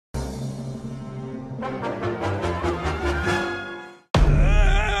I'm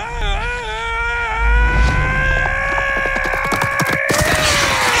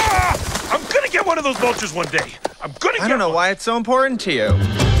gonna get one of those vultures one day. I don't know why it's so important to you.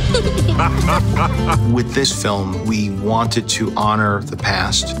 With this film, we wanted to honor the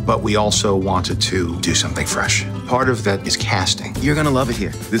past, but we also wanted to do something fresh. Part of that is casting. You're gonna love it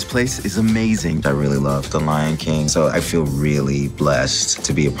here. This place is amazing. I really love The Lion King, so I feel really blessed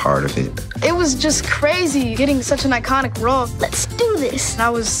to be a part of it. It was just crazy getting such an iconic role. Let's do this. And I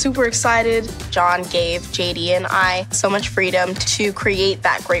was super excited. John gave JD and I so much freedom to create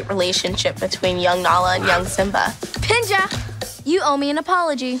that great relationship between young Nala and young Simba. Pinja, you owe me an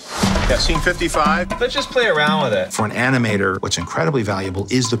apology. Yeah, scene 55. Let's just play around with it. For an animator, what's incredibly valuable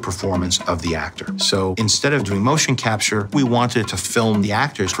is the performance of the actor. So instead of doing motion capture, we wanted to film the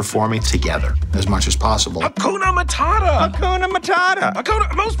actors performing together as much as possible. Hakuna Matata! Hakuna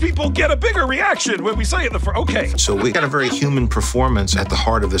Matata! Most people get a bigger reaction when we say it okay. So we got a very human performance at the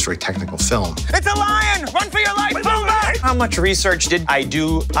heart of this very technical film. It's a lion! Run for your life! How much research did I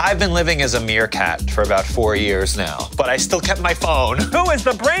do? I've been living as a meerkat for about 4 years now, but I still kept my phone. Who is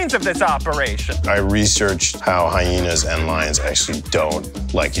the brains of this operation? I researched how hyenas and lions actually don't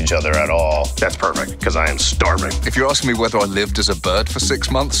like each other at all. That's perfect, because I am starving. If you're asking me whether I lived as a bird for 6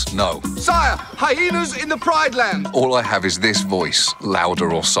 months, no. Sire, hyenas in the Pride Land. All I have is this voice,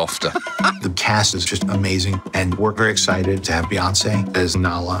 louder or softer. The cast is just amazing, and we're very excited to have Beyonce as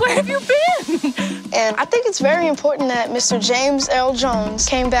Nala. Where have you been? And I think it's very important that Mr. James L. Jones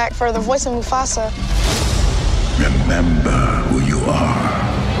came back for the voice of Mufasa. Remember who you are.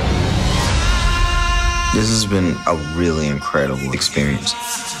 This has been a really incredible experience.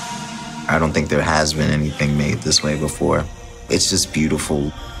 I don't think there has been anything made this way before. It's just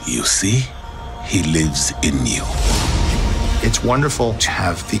beautiful. You see, he lives in you. It's wonderful to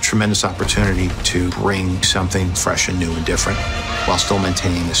have the tremendous opportunity to bring something fresh and new and different while still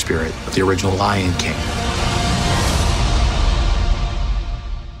maintaining the spirit of the original Lion King.